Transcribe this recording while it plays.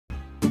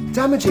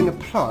Damaging a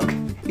plug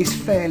is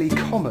fairly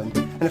common,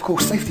 and of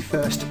course, safety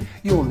first,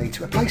 you'll need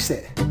to replace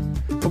it.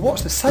 But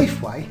what's the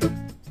safe way?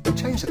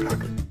 Change the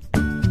plug.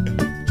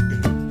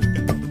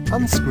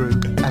 Unscrew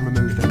and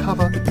remove the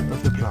cover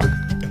of the plug.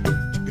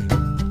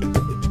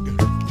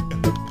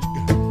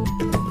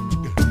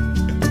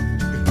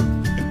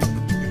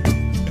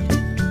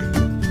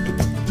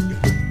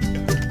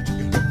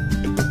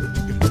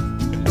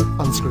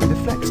 Unscrew the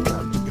flex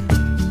clamp.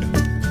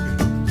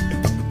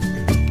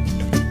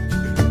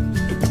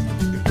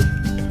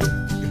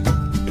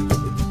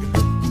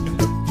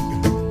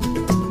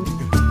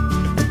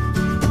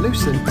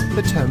 Loosen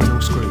the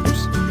terminal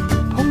screws.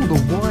 Pull the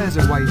wires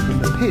away from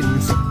the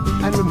pins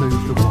and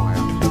remove the wire.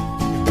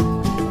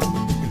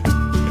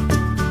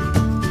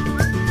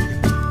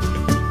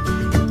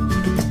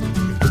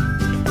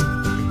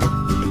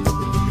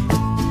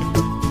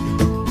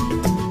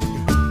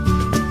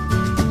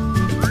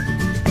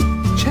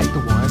 Check the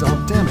wires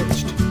aren't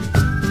damaged.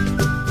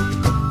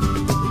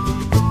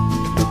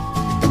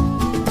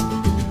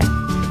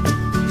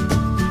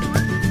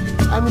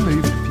 And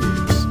remove the fuse.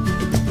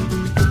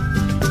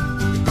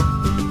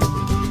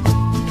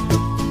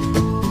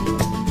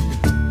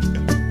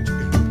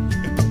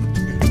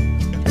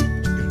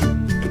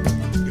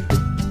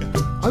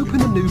 Open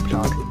the new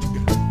plug.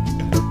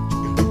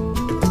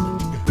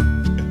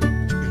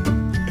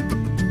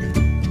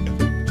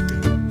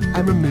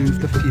 And remove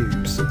the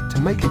fuse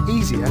to make it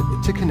easier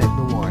to connect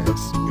the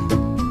wires.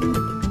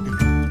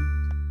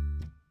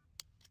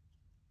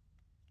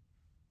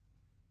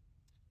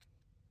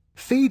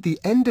 Feed the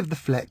end of the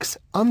flex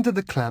under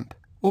the clamp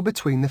or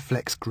between the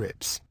flex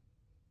grips.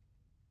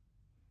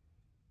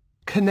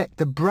 Connect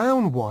the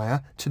brown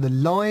wire to the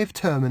live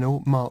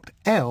terminal marked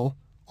L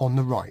on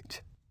the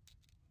right.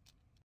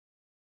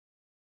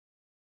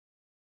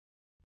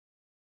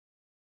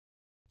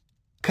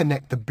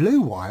 Connect the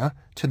blue wire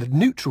to the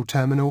neutral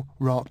terminal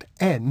marked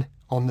N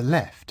on the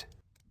left.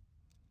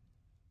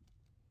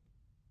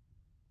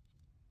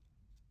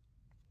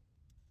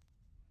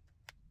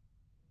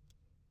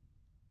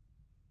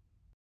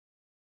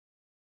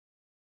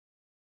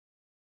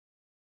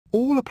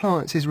 All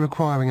appliances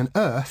requiring an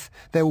earth,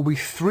 there will be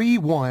 3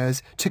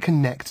 wires to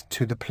connect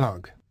to the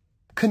plug.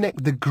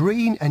 Connect the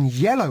green and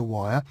yellow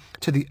wire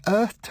to the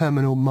earth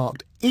terminal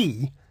marked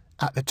E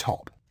at the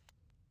top.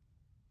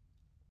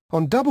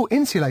 On double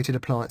insulated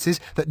appliances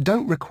that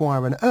don't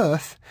require an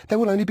earth, there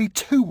will only be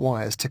 2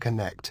 wires to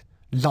connect,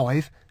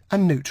 live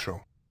and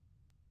neutral.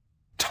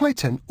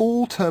 Tighten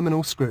all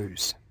terminal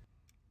screws.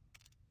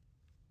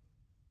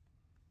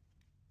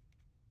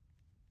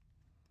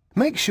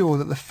 Make sure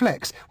that the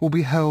flex will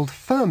be held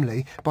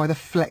firmly by the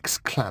flex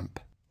clamp.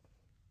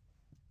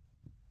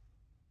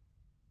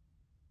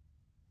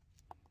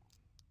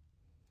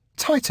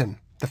 Tighten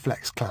the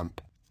flex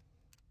clamp.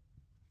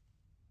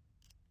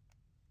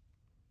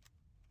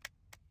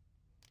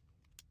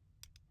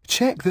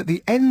 Check that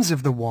the ends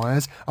of the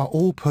wires are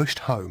all pushed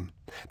home.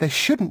 There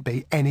shouldn't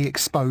be any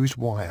exposed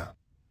wire.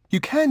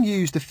 You can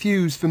use the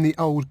fuse from the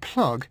old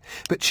plug,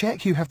 but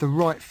check you have the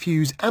right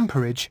fuse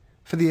amperage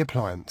for the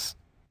appliance.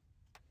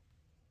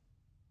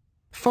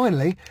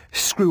 Finally,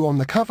 screw on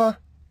the cover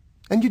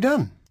and you're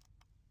done.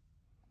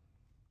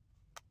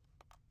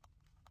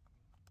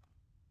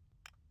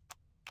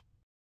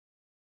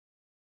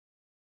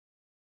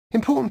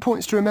 Important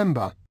points to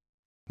remember.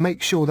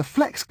 Make sure the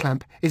flex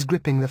clamp is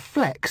gripping the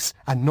flex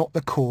and not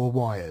the core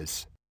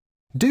wires.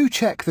 Do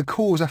check the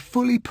cores are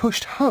fully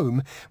pushed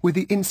home with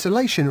the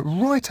insulation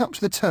right up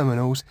to the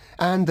terminals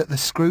and that the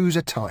screws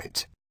are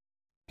tight.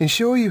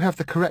 Ensure you have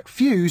the correct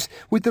fuse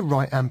with the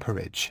right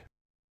amperage.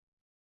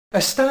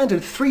 A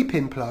standard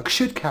 3-pin plug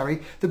should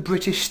carry the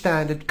British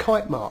Standard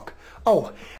kite mark. Oh,